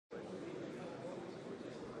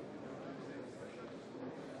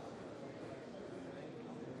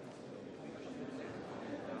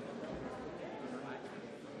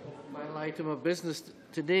Item of business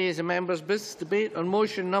today is a members' business debate on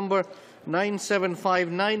motion number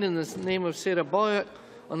 9759 in the name of Sarah Boyack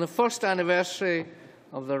on the first anniversary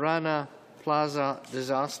of the Rana Plaza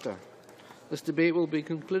disaster. This debate will be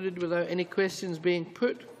concluded without any questions being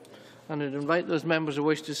put, and I would invite those members who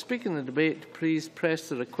wish to speak in the debate to please press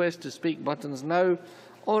the request to speak buttons now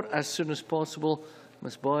or as soon as possible.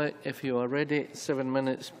 Ms Boyack, if you are ready, 7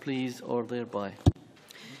 minutes please, or thereby.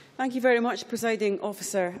 Thank you very much, Presiding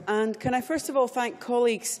Officer. And can I first of all thank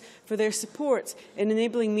colleagues for their support in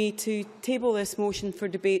enabling me to table this motion for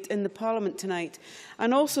debate in the Parliament tonight,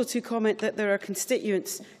 and also to comment that there are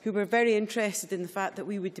constituents who were very interested in the fact that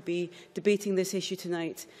we would be debating this issue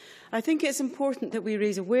tonight. I think it's important that we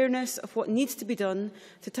raise awareness of what needs to be done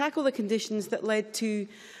to tackle the conditions that led to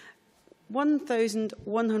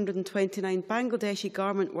 1,129 Bangladeshi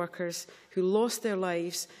garment workers who lost their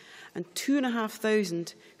lives and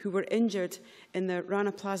 2,500 who were injured in the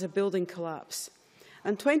Rana Plaza building collapse.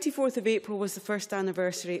 And 24th of April was the first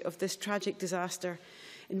anniversary of this tragic disaster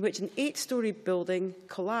in which an 8-storey building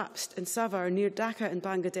collapsed in Savar near Dhaka in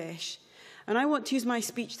Bangladesh. And I want to use my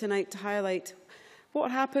speech tonight to highlight what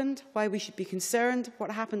happened, why we should be concerned,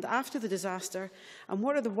 what happened after the disaster, and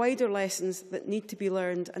what are the wider lessons that need to be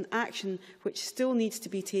learned and action which still needs to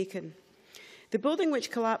be taken. The building which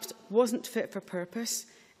collapsed wasn't fit for purpose.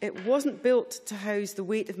 It wasn't built to house the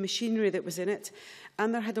weight of machinery that was in it,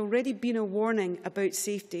 and there had already been a warning about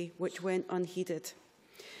safety which went unheeded.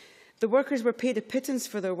 The workers were paid a pittance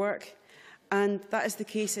for their work, and that is the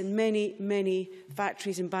case in many, many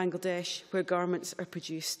factories in Bangladesh where garments are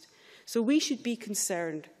produced. So we should be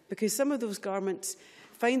concerned because some of those garments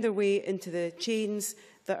find their way into the chains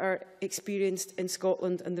that are experienced in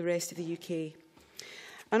Scotland and the rest of the UK.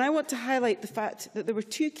 And I want to highlight the fact that there were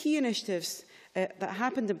 2 key initiatives that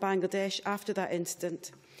happened in Bangladesh after that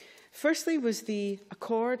incident. Firstly was the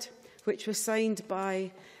accord, which was signed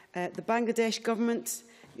by the Bangladesh government,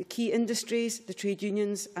 the key industries, the trade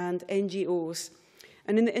unions and NGOs.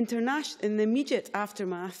 And in the immediate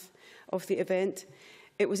aftermath of the event,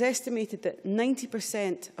 it was estimated that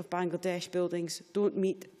 90% of Bangladesh buildings don't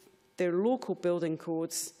meet their local building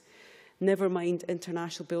codes, never mind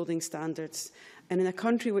international building standards. And in a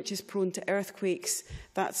country which is prone to earthquakes,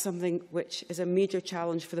 that's something which is a major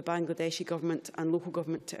challenge for the Bangladeshi government and local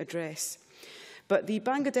government to address. But the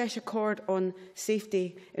Bangladesh Accord on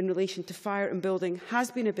safety in relation to fire and building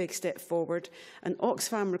has been a big step forward, and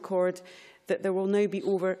Oxfam record that there will now be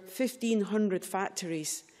over 1,500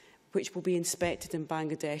 factories which will be inspected in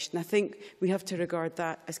Bangladesh. And I think we have to regard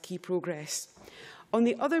that as key progress. On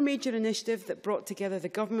the other major initiative that brought together the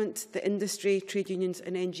government, the industry, trade unions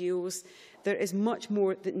and NGOs, there is much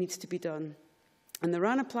more that needs to be done. And the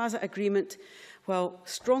Rana Plaza Agreement, while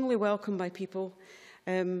strongly welcomed by people,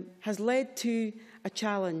 has led to a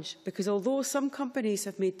challenge, because although some companies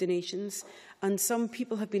have made donations and some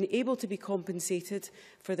people have been able to be compensated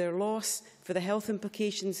for their loss, for the health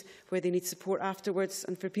implications where they need support afterwards,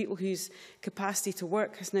 and for people whose capacity to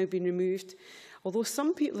work has now been removed, although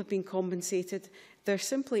some people have been compensated, there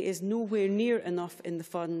simply is nowhere near enough in the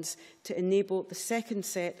funds to enable the second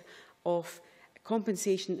set of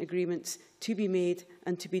compensation agreements to be made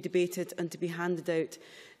and to be debated and to be handed out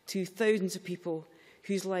to thousands of people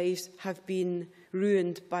whose lives have been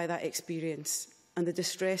ruined by that experience and the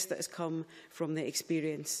distress that has come from the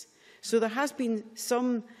experience. So there has been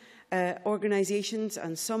some organisations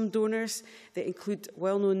and some donors that include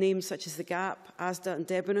well-known names such as the Gap, Asda and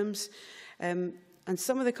Debenhams, and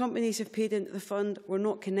some of the companies who have paid into the fund were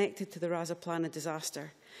not connected to the Rana Plaza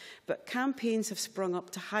disaster. But campaigns have sprung up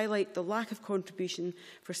to highlight the lack of contribution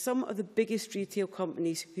for some of the biggest retail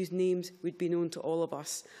companies whose names would be known to all of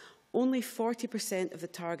us. Only 40% of the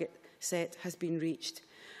target set has been reached.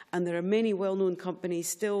 And there are many well-known companies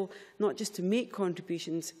still not just to make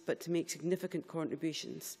contributions, but to make significant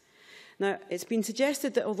contributions. Now, it's been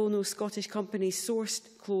suggested that although no Scottish companies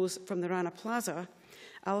sourced clothes from the Rana Plaza,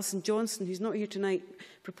 Alison Johnson, who's not here tonight,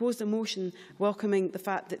 proposed a motion welcoming the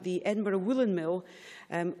fact that the Edinburgh Woolen Mill,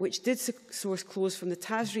 which did source clothes from the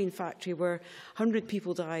Tazreen factory where 100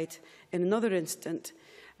 people died in another incident,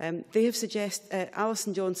 they have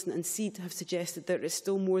Alison Johnson and SEED have suggested there is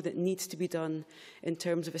still more that needs to be done in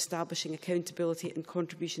terms of establishing accountability and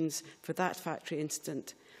contributions for that factory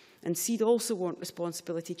incident. And SEED also want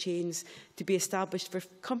responsibility chains to be established for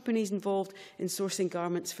companies involved in sourcing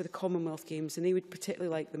garments for the Commonwealth Games, and they would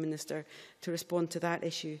particularly like the Minister to respond to that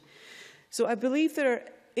issue. So I believe there are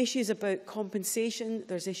issues about compensation,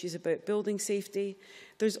 there's issues about building safety,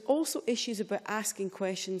 there's also issues about asking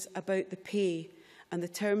questions about the pay and the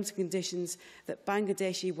terms and conditions that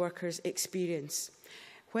Bangladeshi workers experience.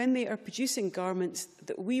 when they are producing garments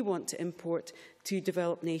that we want to import to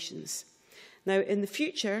developed nations. Now, in the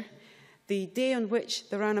future, the day on which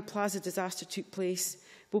the Rana Plaza disaster took place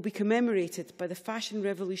will be commemorated by the Fashion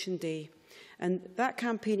Revolution Day. And that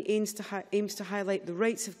campaign aims to highlight the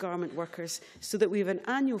rights of garment workers so that we have an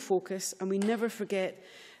annual focus and we never forget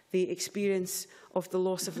the experience of the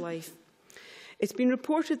loss of life. It's been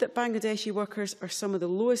reported that Bangladeshi workers are some of the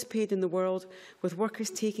lowest paid in the world, with workers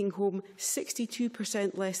taking home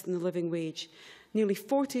 62% less than the living wage. Nearly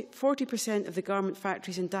 40% of the garment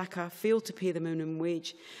factories in Dhaka fail to pay the minimum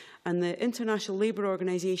wage. And the International Labour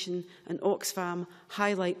Organization and Oxfam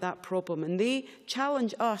highlight that problem. And they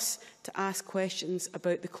challenge us to ask questions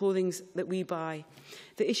about the clothing that we buy.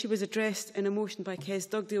 The issue was addressed in a motion by Kes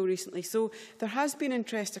Dugdale recently. So there has been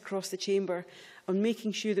interest across the Chamber on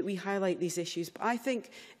making sure that we highlight these issues. But I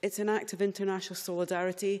think it's an act of international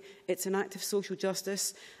solidarity, it's an act of social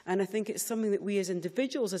justice, and I think it's something that we as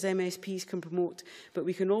individuals, as MSPs, can promote, but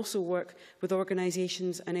we can also work with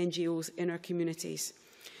organisations and NGOs in our communities.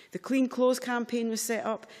 The Clean Clothes campaign was set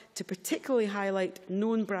up to particularly highlight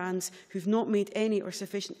known brands who've not made any or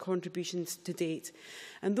sufficient contributions to date.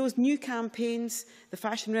 And those new campaigns, the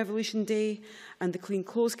Fashion Revolution Day and the Clean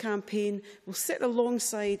Clothes campaign, will sit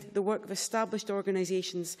alongside the work of established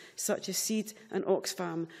organisations such as SEED and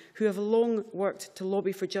Oxfam, who have long worked to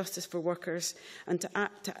lobby for justice for workers and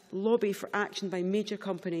to lobby for action by major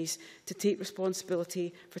companies to take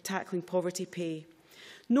responsibility for tackling poverty pay.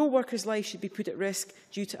 No worker's life should be put at risk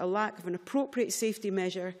due to a lack of an appropriate safety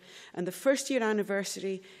measure, and the first-year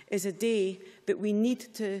anniversary is a day that we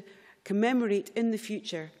need to commemorate in the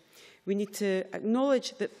future. We need to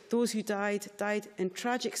acknowledge that those who died in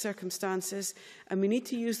tragic circumstances, and we need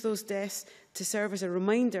to use those deaths to serve as a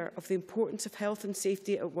reminder of the importance of health and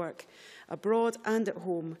safety at work, abroad and at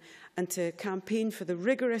home, and to campaign for the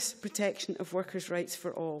rigorous protection of workers' rights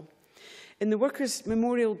for all. In the Workers'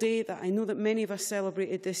 Memorial Day that I know that many of us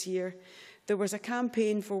celebrated this year, there was a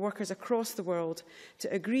campaign for workers across the world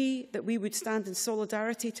to agree that we would stand in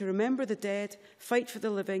solidarity to remember the dead, fight for the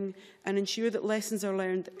living, and ensure that lessons are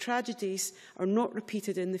learned, that tragedies are not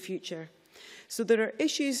repeated in the future. So there are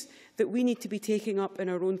issues that we need to be taking up in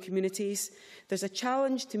our own communities. There's a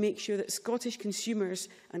challenge to make sure that Scottish consumers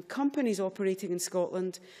and companies operating in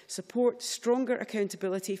Scotland support stronger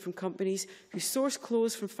accountability from companies who source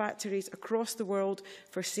clothes from factories across the world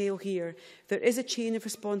for sale here. There is a chain of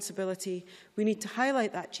responsibility. We need to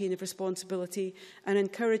highlight that chain of responsibility and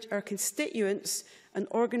encourage our constituents and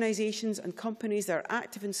organisations and companies that are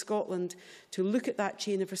active in Scotland to look at that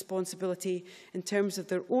chain of responsibility in terms of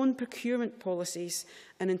their own procurement policies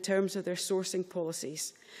and in terms of their sourcing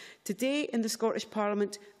policies. Today in the Scottish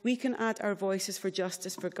Parliament, we can add our voices for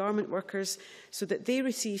justice for garment workers so that they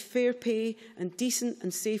receive fair pay and decent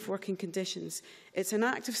and safe working conditions. It's an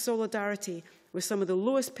act of solidarity with some of the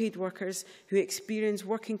lowest paid workers who experience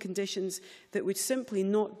working conditions that would simply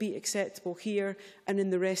not be acceptable here and in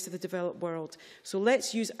the rest of the developed world. So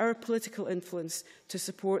let's use our political influence to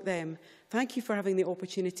support them. Thank you for having the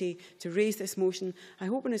opportunity to raise this motion. I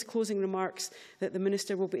hope in his closing remarks that the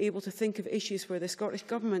Minister will be able to think of issues where the Scottish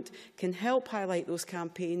Government can help highlight those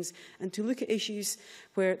campaigns and to look at issues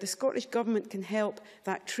where the Scottish Government can help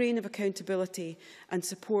that train of accountability and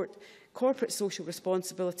support corporate social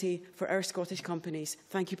responsibility for our Scottish companies.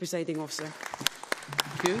 Thank you, Presiding Officer.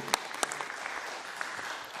 Thank you.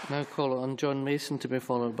 Now call on John Mason to be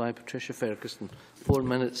followed by Patricia Ferguson. 4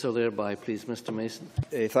 minutes or thereby, please, Mr Mason.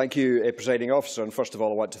 Thank you, Presiding Officer. And first of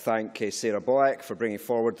all, I want to thank Sarah Boyack for bringing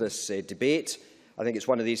forward this debate. I think it's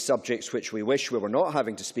one of these subjects which we wish we were not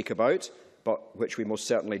having to speak about, but which we most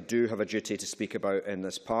certainly do have a duty to speak about in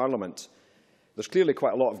this Parliament. There's clearly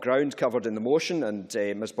quite a lot of ground covered in the motion, and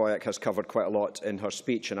Ms Boyack has covered quite a lot in her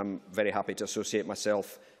speech, and I'm very happy to associate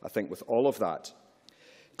myself, I think, with all of that.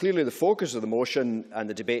 Clearly, the focus of the motion and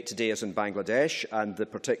the debate today is in Bangladesh and the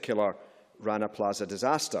particular Rana Plaza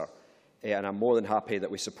disaster, and I'm more than happy that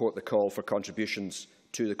we support the call for contributions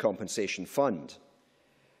to the compensation fund.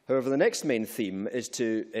 However, the next main theme is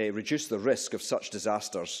to reduce the risk of such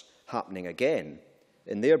disasters happening again.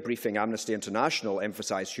 In their briefing, Amnesty International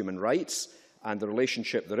emphasised human rights and the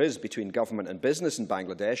relationship there is between government and business in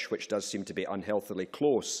Bangladesh, which does seem to be unhealthily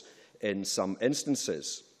close in some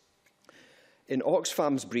instances. In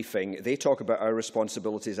Oxfam's briefing, they talk about our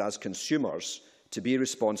responsibilities as consumers to be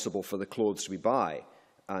responsible for the clothes we buy,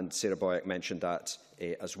 and Sarah Boyack mentioned that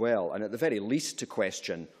as well, and at the very least to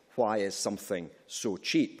question why is something so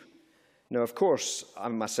cheap. Now, of course, I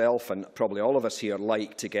myself and probably all of us here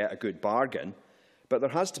like to get a good bargain, but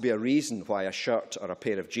there has to be a reason why a shirt or a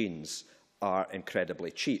pair of jeans are incredibly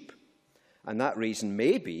cheap. And that reason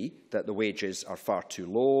may be that the wages are far too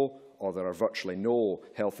low, or there are virtually no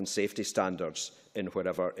health and safety standards in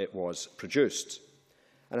wherever it was produced.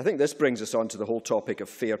 And I think this brings us on to the whole topic of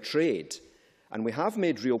fair trade. And we have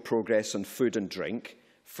made real progress on food and drink.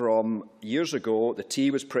 From years ago, the tea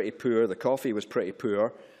was pretty poor, the coffee was pretty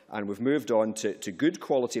poor, and we've moved on to good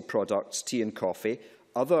quality products, tea and coffee,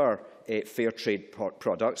 other fair trade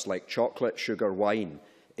products like chocolate, sugar, wine,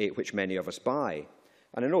 which many of us buy.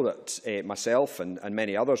 And I know that myself and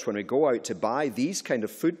many others, when we go out to buy these kind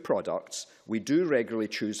of food products, we do regularly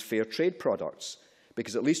choose fair trade products,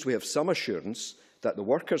 because at least we have some assurance that the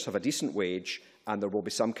workers have a decent wage and there will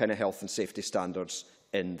be some kind of health and safety standards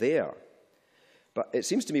in there. But it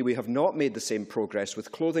seems to me we have not made the same progress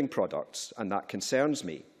with clothing products, and that concerns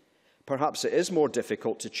me. Perhaps it is more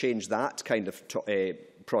difficult to change that kind of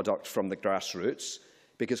product from the grassroots,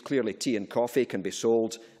 because clearly tea and coffee can be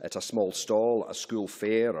sold at a small stall, at a school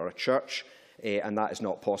fair or a church, and that is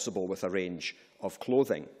not possible with a range of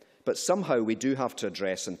clothing. But somehow we do have to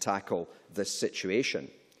address and tackle this situation.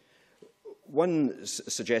 One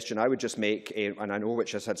suggestion I would just make, and I know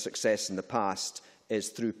which has had success in the past, is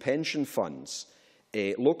through pension funds.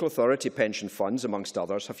 Local authority pension funds, amongst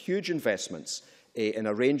others, have huge investments in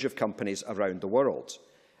a range of companies around the world.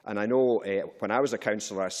 And I know when I was a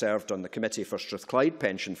councillor, I served on the Committee for Strathclyde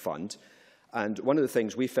Pension Fund, and one of the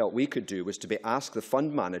things we felt we could do was to ask the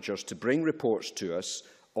fund managers to bring reports to us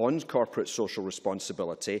on corporate social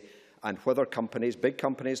responsibility and whether companies, big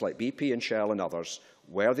companies like BP and Shell and others,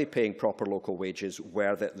 were they paying proper local wages,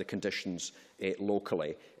 were the conditions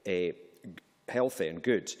locally healthy and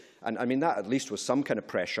good. And I mean, that at least was some kind of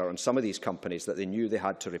pressure on some of these companies that they knew they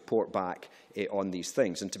had to report back on these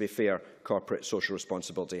things. And to be fair, corporate social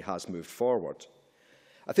responsibility has moved forward.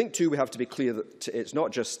 I think, too, we have to be clear that it's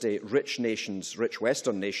not just rich nations, rich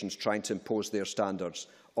Western nations, trying to impose their standards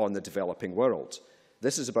on the developing world.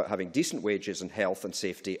 This is about having decent wages and health and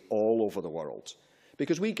safety all over the world.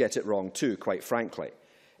 Because we get it wrong, too, quite frankly.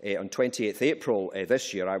 On 28th April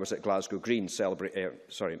this year, I was at Glasgow Green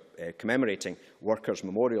commemorating Workers'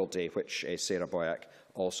 Memorial Day, which Sarah Boyack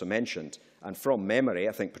also mentioned. And from memory,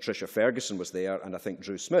 I think Patricia Ferguson was there, and I think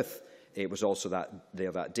Drew Smith was also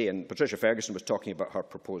there that day. And Patricia Ferguson was talking about her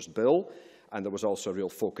proposed bill, and there was also a real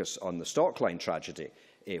focus on the Stockline tragedy,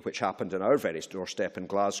 which happened on our very doorstep in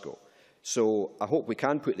Glasgow. So I hope we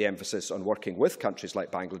can put the emphasis on working with countries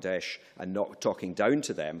like Bangladesh and not talking down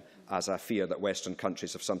to them, as I fear that Western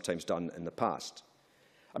countries have sometimes done in the past.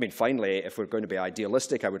 I mean, finally, if we're going to be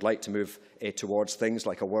idealistic, I would like to move towards things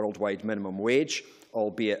like a worldwide minimum wage,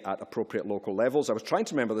 albeit at appropriate local levels. I was trying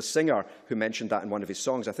to remember the singer who mentioned that in one of his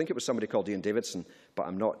songs. I think it was somebody called Ian Davidson, but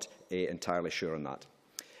I'm not entirely sure on that.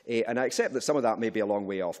 And I accept that some of that may be a long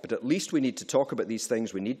way off, but at least we need to talk about these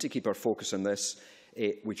things. We need to keep our focus on this.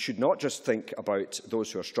 We should not just think about those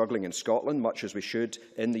who are struggling in Scotland, much as we should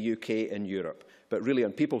in the UK and Europe, but really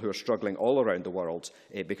on people who are struggling all around the world,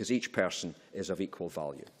 because each person is of equal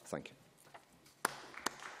value. Thank you.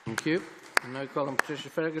 Thank you. I now call on Patricia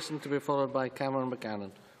Ferguson to be followed by Cameron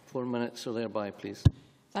Buchanan. 4 minutes, so thereby, please.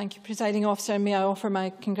 Thank you, Presiding Officer. May I offer my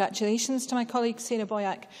congratulations to my colleague Sarah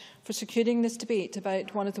Boyack for securing this debate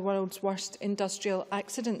about one of the world's worst industrial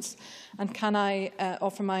accidents. And can I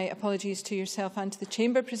offer my apologies to yourself and to the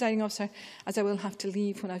Chamber, Presiding Officer, as I will have to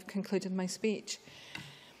leave when I've concluded my speech.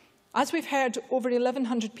 As we've heard, over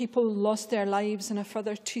 1,100 people lost their lives and a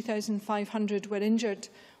further 2,500 were injured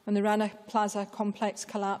when the Rana Plaza complex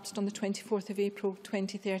collapsed on the 24th of April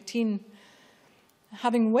 2013.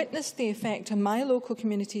 Having witnessed the effect on my local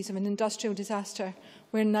communities of an industrial disaster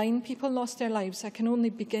where 9 people lost their lives, I can only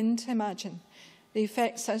begin to imagine the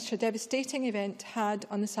effect such a devastating event had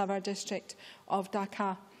on the Savar district of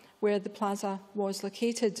Dhaka, where the plaza was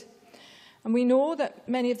located. And we know that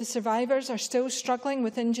many of the survivors are still struggling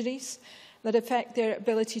with injuries that affect their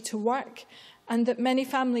ability to work, and that many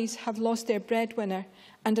families have lost their breadwinner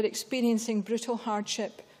and are experiencing brutal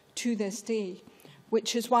hardship to this day,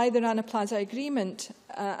 which is why the Rana Plaza Agreement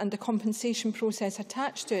and the compensation process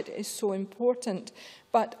attached to it is so important.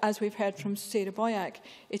 But as we've heard from Sarah Boyack,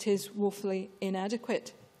 it is woefully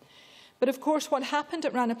inadequate. But of course, what happened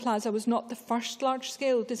at Rana Plaza was not the first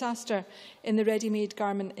large-scale disaster in the ready-made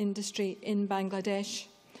garment industry in Bangladesh.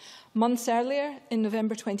 Months earlier, in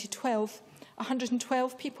November 2012,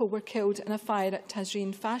 112 people were killed in a fire at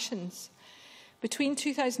Tazreen Fashions. Between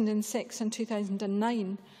 2006 and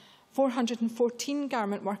 2009, 414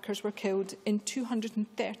 garment workers were killed in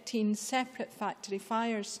 213 separate factory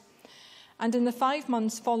fires. And in the 5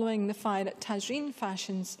 months following the fire at Tazreen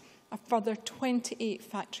Fashions, a further 28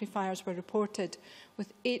 factory fires were reported,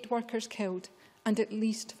 with 8 workers killed and at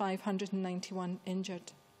least 591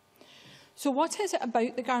 injured. So what is it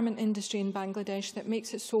about the garment industry in Bangladesh that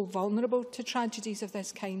makes it so vulnerable to tragedies of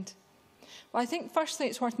this kind? Well, I think firstly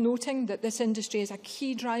it's worth noting that this industry is a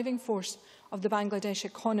key driving force of the Bangladesh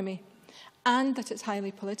economy and that it's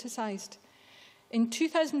highly politicised. In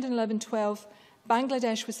 2011-12,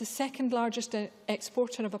 Bangladesh was the second largest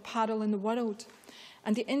exporter of apparel in the world,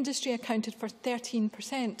 and the industry accounted for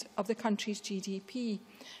 13% of the country's GDP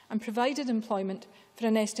and provided employment for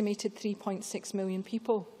an estimated 3.6 million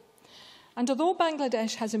people. And although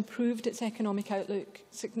Bangladesh has improved its economic outlook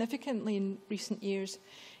significantly in recent years,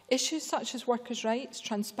 issues such as workers' rights,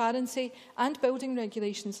 transparency and building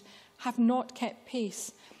regulations have not kept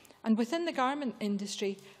pace. And within the garment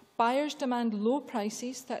industry, buyers demand low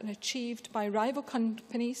prices that are achieved by rival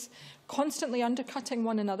companies constantly undercutting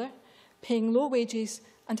one another, paying low wages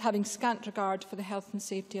and having scant regard for the health and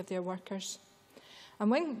safety of their workers.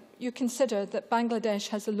 And when you consider that Bangladesh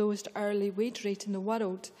has the lowest hourly wage rate in the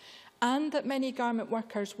world, and that many garment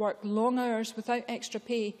workers work long hours without extra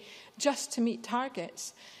pay just to meet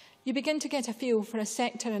targets, you begin to get a feel for a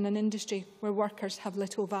sector in an industry where workers have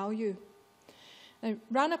little value. Now,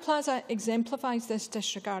 Rana Plaza exemplifies this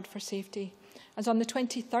disregard for safety, as on the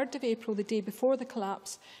 23rd of April, the day before the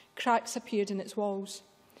collapse, cracks appeared in its walls.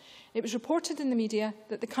 It was reported in the media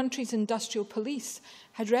that the country's industrial police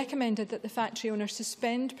had recommended that the factory owner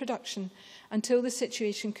suspend production until the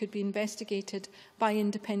situation could be investigated by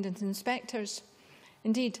independent inspectors.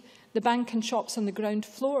 Indeed, the bank and shops on the ground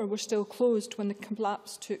floor were still closed when the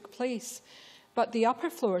collapse took place, but the upper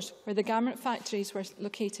floors, where the garment factories were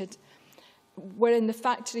located,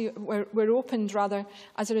 were opened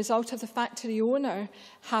as a result of the factory owner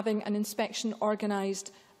having an inspection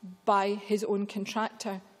organised by his own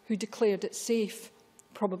contractor, who declared it safe.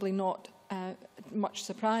 Probably not much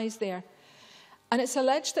surprise there. And it's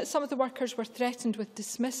alleged that some of the workers were threatened with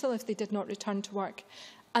dismissal if they did not return to work,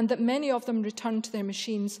 and that many of them returned to their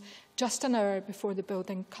machines just an hour before the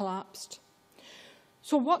building collapsed.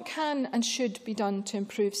 So what can and should be done to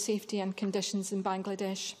improve safety and conditions in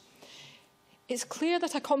Bangladesh? It's clear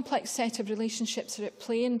that a complex set of relationships are at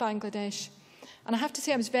play in Bangladesh. And I have to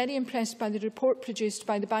say I was very impressed by the report produced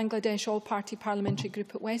by the Bangladesh All-Party Parliamentary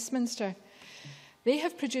Group at Westminster. They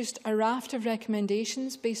have produced a raft of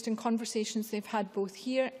recommendations based on conversations they've had both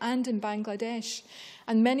here and in Bangladesh,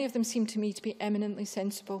 and many of them seem to me to be eminently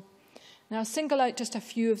sensible. Now, I'll single out just a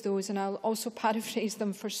few of those, and I'll also paraphrase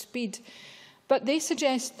them for speed. But they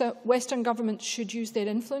suggest that Western governments should use their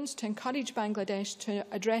influence to encourage Bangladesh to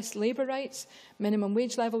address labour rights, minimum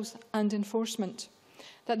wage levels and enforcement.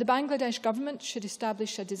 That the Bangladesh government should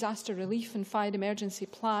establish a disaster relief and fire emergency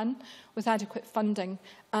plan with adequate funding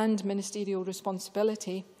and ministerial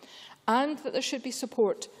responsibility, and that there should be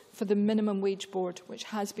support for the minimum wage board, which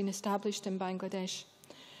has been established in Bangladesh.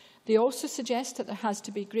 They also suggest that there has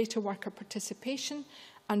to be greater worker participation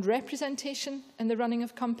and representation in the running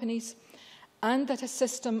of companies, and that a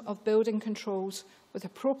system of building controls with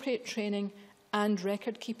appropriate training and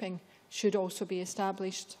record keeping should also be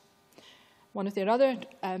established. One of their other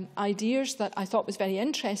ideas that I thought was very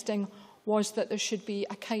interesting was that there should be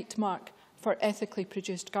a kite mark for ethically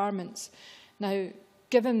produced garments. Now,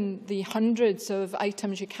 given the hundreds of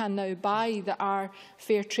items you can now buy that are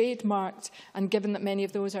fair trade marked, and given that many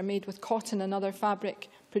of those are made with cotton and other fabric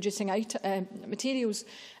producing materials,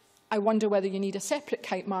 I wonder whether you need a separate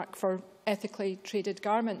kite mark for ethically traded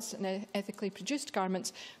garments and ethically produced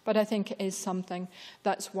garments, but I think it is something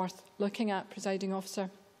that's worth looking at, Presiding Officer.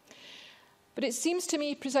 But it seems to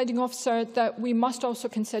me, Presiding Officer, that we must also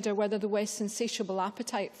consider whether the West's insatiable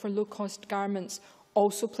appetite for low-cost garments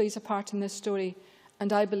also plays a part in this story,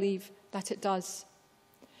 and I believe that it does.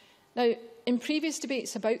 Now, in previous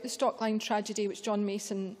debates about the Stockline tragedy, which John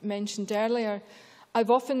Mason mentioned earlier,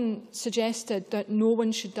 I've often suggested that no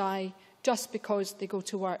one should die just because they go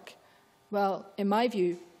to work. Well, in my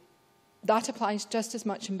view, that applies just as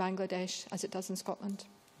much in Bangladesh as it does in Scotland.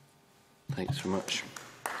 Thanks very much.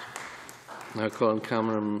 Now call on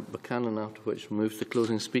Cameron Buchanan, after which moves the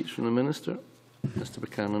closing speech from the Minister. Mr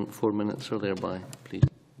Buchanan, 4 minutes or thereby, please.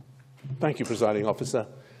 Thank you, Presiding Officer.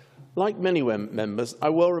 Like many members, I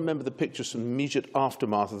well remember the pictures from the immediate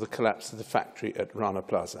aftermath of the collapse of the factory at Rana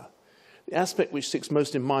Plaza. The aspect which sticks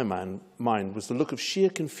most in my mind was the look of sheer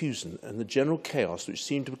confusion and the general chaos which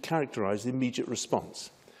seemed to characterise the immediate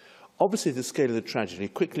response. Obviously, the scale of the tragedy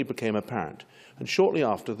quickly became apparent, and shortly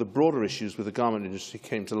after, the broader issues with the garment industry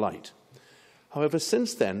came to light. However,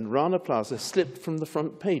 since then, Rana Plaza slipped from the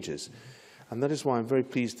front pages, and that is why I'm very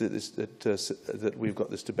pleased that we've got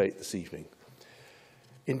this debate this evening.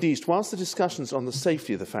 Indeed, whilst the discussions on the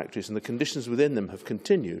safety of the factories and the conditions within them have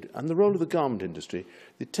continued, and the role of the garment industry,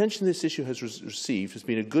 the attention this issue has received has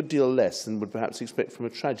been a good deal less than would perhaps expect from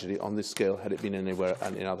a tragedy on this scale had it been anywhere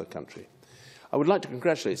in other country. I would like to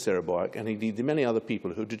congratulate Sarah Boyack and indeed the many other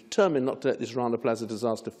people who are determined not to let this Rana Plaza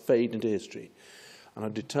disaster fade into history, and are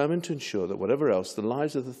determined to ensure that whatever else, the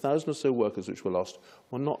lives of the 1,000 or so workers which were lost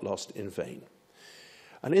were not lost in vain.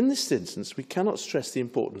 And in this instance, we cannot stress the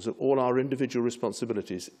importance of all our individual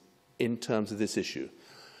responsibilities in terms of this issue.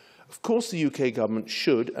 Of course, the UK government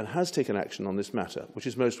should and has taken action on this matter, which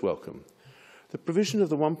is most welcome. The provision of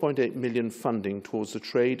the £1.8 million funding towards the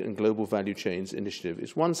Trade and Global Value Chains initiative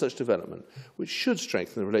is one such development which should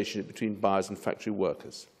strengthen the relationship between buyers and factory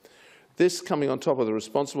workers. This coming on top of the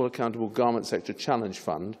Responsible Accountable Garment Sector Challenge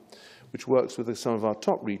Fund, which works with some of our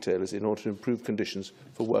top retailers in order to improve conditions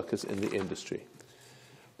for workers in the industry.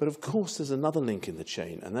 But of course there's another link in the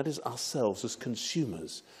chain, and that is ourselves as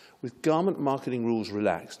consumers. With garment marketing rules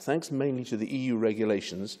relaxed, thanks mainly to the EU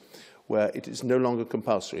regulations, where it is no longer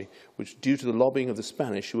compulsory, which due to the lobbying of the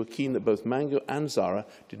Spanish, who were keen that both Mango and Zara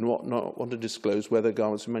did not want to disclose where their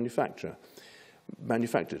garments were manufactured.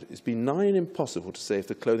 It's been nigh and impossible to say if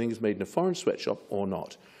the clothing is made in a foreign sweatshop or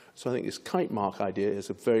not. So I think this kite mark idea is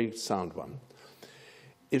a very sound one.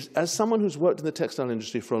 As someone who's worked in the textile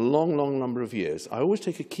industry for a long, long number of years, I always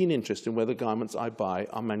take a keen interest in where the garments I buy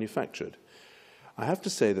are manufactured. I have to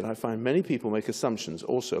say that I find many people make assumptions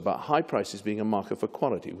also about high prices being a marker for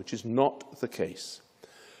quality, which is not the case.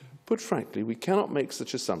 Put frankly, we cannot make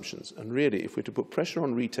such assumptions, and really, if we're to put pressure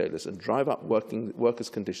on retailers and drive up workers'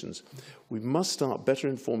 conditions, we must start better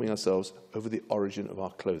informing ourselves over the origin of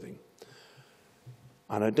our clothing.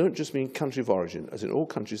 And I don't just mean country of origin, as in all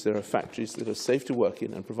countries there are factories that are safe to work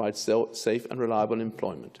in and provide safe and reliable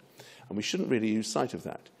employment. And we shouldn't really lose sight of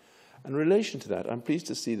that. In relation to that, I'm pleased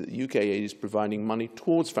to see that the UK aid is providing money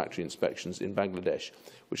towards factory inspections in Bangladesh,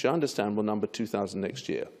 which I understand will number 2,000 next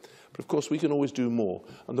year. But of course we can always do more.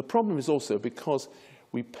 And the problem is also because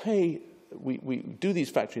we do these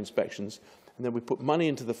factory inspections and then we put money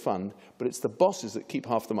into the fund, but it's the bosses that keep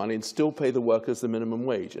half the money and still pay the workers the minimum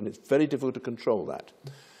wage, and it's very difficult to control that.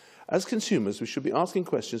 As consumers, we should be asking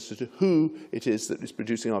questions as to who it is that is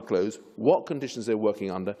producing our clothes, what conditions they're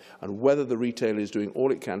working under, and whether the retailer is doing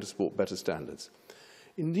all it can to support better standards.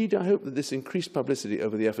 Indeed, I hope that this increased publicity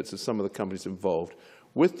over the efforts of some of the companies involved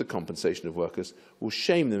with the compensation of workers will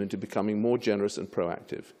shame them into becoming more generous and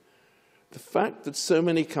proactive. The fact that so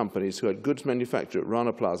many companies who had goods manufactured at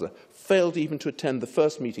Rana Plaza failed even to attend the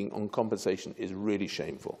first meeting on compensation is really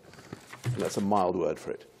shameful. And that's a mild word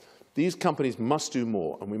for it. These companies must do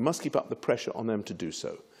more, and we must keep up the pressure on them to do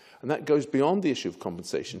so. And that goes beyond the issue of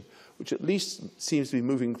compensation, which at least seems to be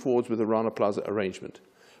moving forwards with the Rana Plaza Arrangement.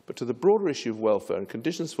 But to the broader issue of welfare and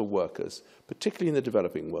conditions for workers, particularly in the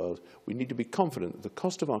developing world, we need to be confident that the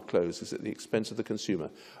cost of our clothes is at the expense of the consumer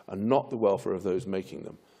and not the welfare of those making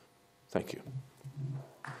them. Thank you.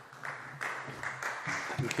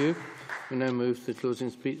 Thank you. We now move to the closing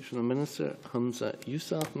speech from the Minister. Hamza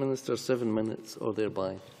Yousaf, Minister, 7 minutes or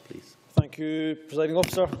thereby, please. Thank you, Presiding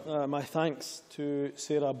Officer. My thanks to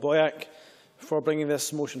Sarah Boyack for bringing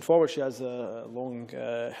this motion forward. She has a long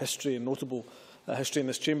history and notable history in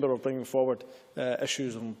this chamber of bringing forward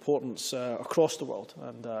issues of importance across the world,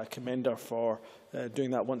 and I commend her for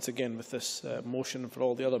doing that once again with this motion, and for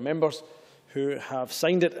all the other members who have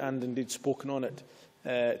signed it and indeed spoken on it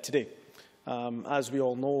today. As we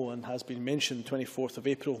all know and has been mentioned, 24th of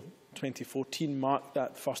April 2014 marked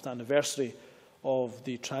that first anniversary of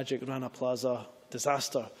the tragic Rana Plaza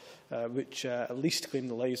disaster, which at least claimed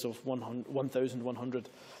the lives of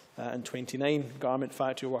 1,129 garment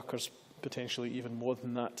factory workers, potentially even more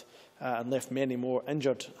than that, and left many more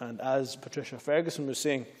injured. And as Patricia Ferguson was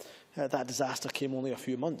saying, that disaster came only a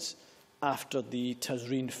few months after the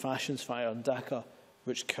Tazreen fashions fire in Dhaka,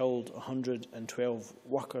 which killed 112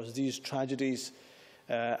 workers. These tragedies,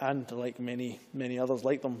 and like many others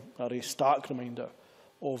like them, are a stark reminder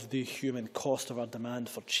of the human cost of our demand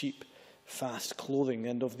for cheap, fast clothing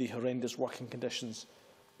and of the horrendous working conditions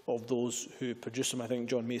of those who produce them. I think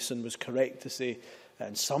John Mason was correct to say,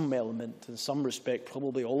 in some element, in some respect,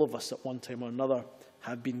 probably all of us at one time or another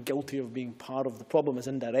have been guilty of being part of the problem, as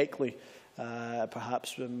indirectly,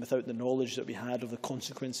 perhaps without the knowledge that we had of the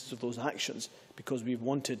consequences of those actions, because we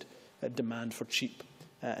wanted a demand for cheap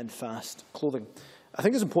and fast clothing. I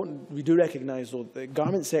think it's important we do recognise, though, the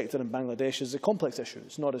garment sector in Bangladesh is a complex issue.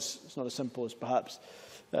 It's not as simple as perhaps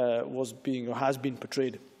was being or has been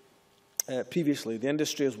portrayed previously. The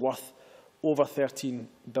industry is worth over £13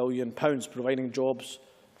 billion, providing jobs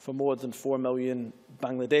for more than 4 million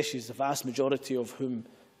Bangladeshis, the vast majority of whom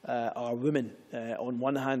are women. On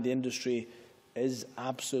one hand, the industry is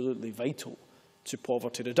absolutely vital to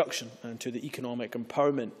poverty reduction and to the economic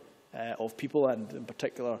empowerment of people, and in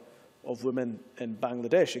particular of women in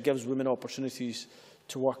Bangladesh. It gives women opportunities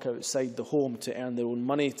to work outside the home, to earn their own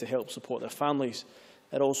money, to help support their families.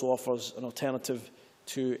 It also offers an alternative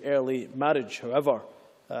to early marriage. However,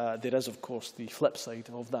 there is, of course, the flip side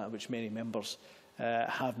of that, which many members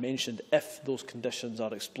have mentioned. If those conditions are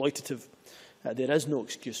exploitative, there is no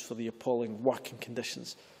excuse for the appalling working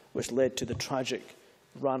conditions which led to the tragic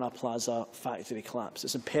Rana Plaza factory collapse.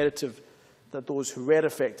 It's imperative that those who were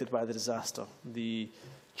affected by the disaster, the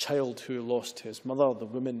child who lost his mother, the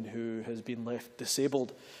woman who has been left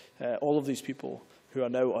disabled, all of these people who are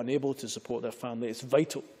now unable to support their family, it's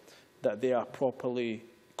vital that they are properly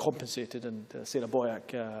compensated. And Sarah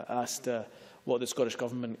Boyack asked what the Scottish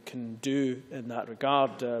Government can do in that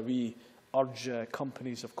regard. We urge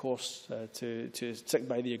companies, of course, to stick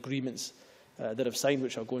by the agreements that have signed,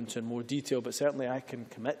 which I'll go into in more detail, but certainly I can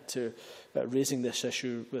commit to raising this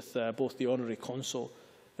issue with both the Honorary Consul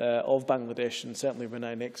of Bangladesh, and certainly when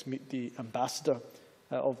I next meet the Ambassador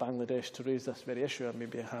of Bangladesh to raise this very issue. I may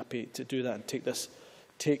be happy to do that and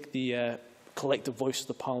take the collective voice of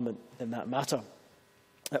the Parliament in that matter.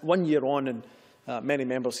 1 year on, and many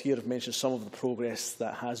members here have mentioned some of the progress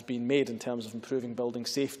that has been made in terms of improving building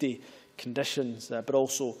safety conditions, but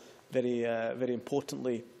also very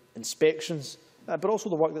importantly, inspections, but also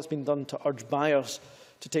the work that's been done to urge buyers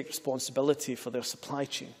to take responsibility for their supply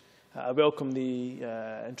chain. I welcome the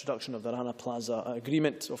introduction of the Rana Plaza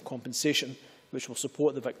Agreement of compensation, which will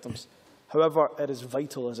support the victims. However, it is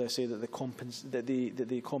vital, as I say, that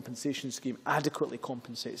the compensation scheme adequately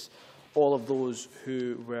compensates all of those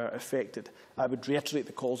who were affected. I would reiterate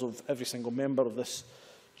the calls of every single member of this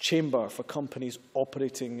chamber for companies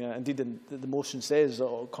operating, indeed the motion says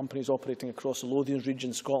companies operating across the Lothian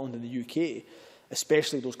region, Scotland and the UK,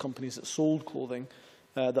 especially those companies that sold clothing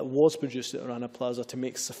that was produced at Rana Plaza, to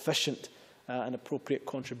make sufficient and appropriate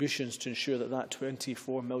contributions to ensure that that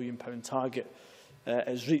 £24 million target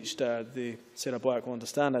is reached. Sarah Boyack will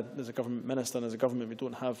understand that as a government minister and as a government we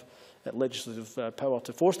don't have legislative power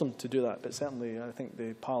to force them to do that, but certainly I think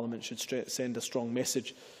the Parliament should send a strong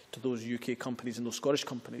message to those UK companies and those Scottish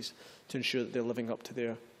companies to ensure that they're living up to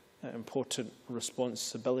their important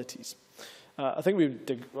responsibilities. I think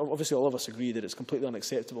obviously all of us agree that it's completely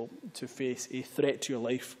unacceptable to face a threat to your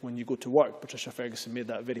life when you go to work. Patricia Ferguson made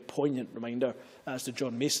that very poignant reminder, as did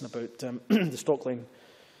John Mason, about the Stockline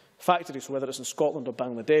factory. So whether it's in Scotland or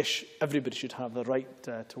Bangladesh, everybody should have the right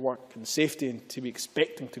to work in safety and to be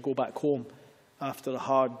expecting to go back home after a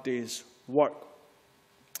hard day's work.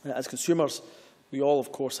 As consumers, we all,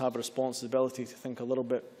 of course, have a responsibility to think a little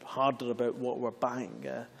bit harder about what we're buying.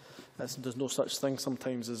 There's no such thing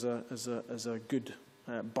sometimes as a good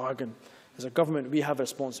bargain. As a government, we have a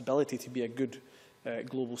responsibility to be a good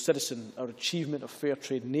global citizen. Our achievement of fair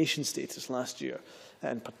trade nation status last year,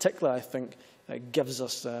 in particular, I think, gives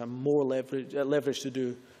us more leverage to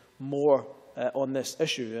do more on this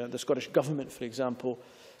issue. The Scottish Government, for example,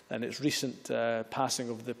 in its recent passing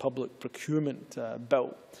of the Public Procurement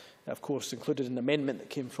Bill, of course, included an amendment that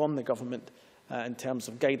came from the Government in terms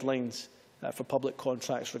of guidelines for public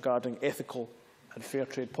contracts regarding ethical and fair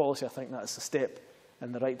trade policy. I think that's a step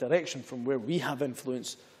in the right direction from where we have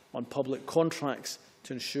influence on public contracts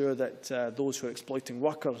to ensure that those who are exploiting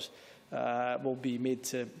workers will be made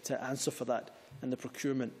to answer for that in the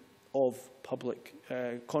procurement of public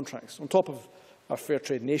contracts. On top of our fair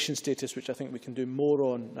trade nation status, which I think we can do more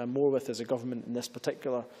on and more with as a government in this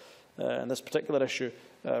particular issue,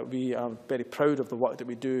 we are very proud of the work that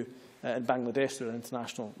we do in Bangladesh through our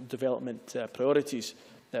international development priorities.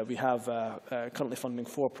 We have currently funding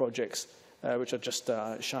 4 projects which are just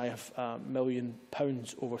shy of £1 million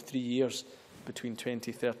over 3 years between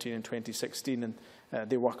 2013 and 2016, and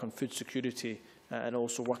they work on food security and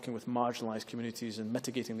also working with marginalised communities and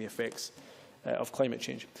mitigating the effects of climate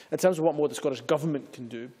change. In terms of what more the Scottish Government can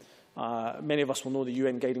do, many of us will know the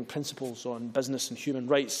UN Guiding Principles on Business and Human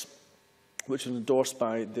Rights, which was endorsed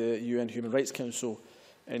by the UN Human Rights Council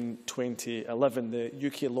in 2011. The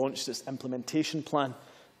UK launched its implementation plan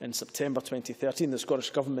in September 2013. The Scottish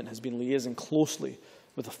Government has been liaising closely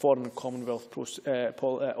with the Foreign and Commonwealth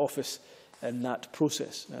Office in that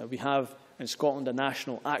process. We have in Scotland a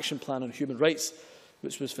National Action Plan on Human Rights,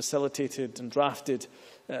 which was facilitated and drafted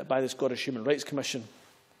by the Scottish Human Rights Commission,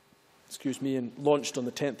 and launched on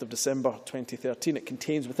the 10th of December 2013. It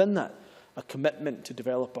contains within that a commitment to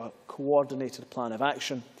develop a coordinated plan of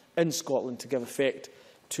action in Scotland to give effect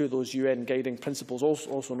to those UN guiding principles,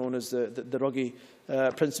 also known as the Ruggie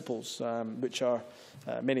principles, which are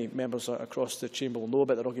many members across the Chamber will know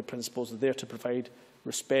about the Ruggie principles. They're there to provide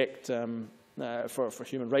respect for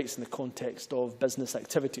human rights in the context of business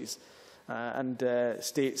activities.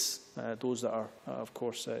 States, those that are, of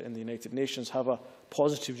course, in the United Nations, have a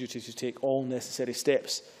positive duty to take all necessary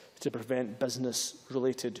steps to prevent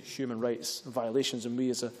business-related human rights violations. And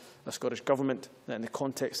we, as a Scottish Government, in the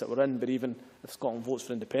context that we're in, but even if Scotland votes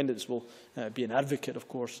for independence, will be an advocate, of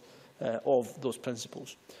course, of those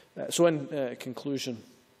principles. So in conclusion,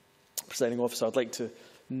 Presiding Officer, I'd like to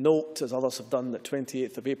note, as others have done, that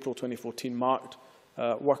 28th of April 2014 marked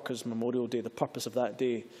Workers' Memorial Day. The purpose of that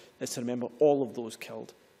day is to remember all of those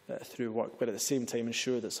killed through work, but at the same time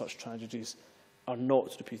ensure that such tragedies are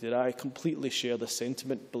not repeated. I completely share this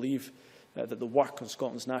sentiment, believe that the work on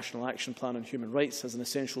Scotland's National Action Plan on Human Rights has an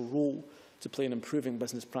essential role to play in improving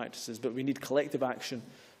business practices, but we need collective action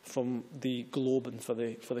from the globe and for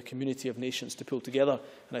the community of nations to pull together,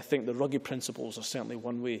 and I think the Ruggie principles are certainly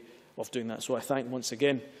one way of doing that. So I thank once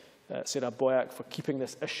again Sarah Boyack for keeping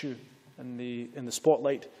this issue in the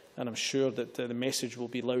spotlight, and I'm sure that the message will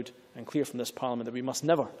be loud and clear from this Parliament that we must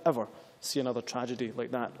never, ever see another tragedy like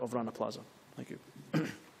that of Rana Plaza. Thank you.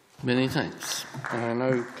 Many thanks. I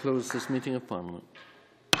now close this meeting of Parliament.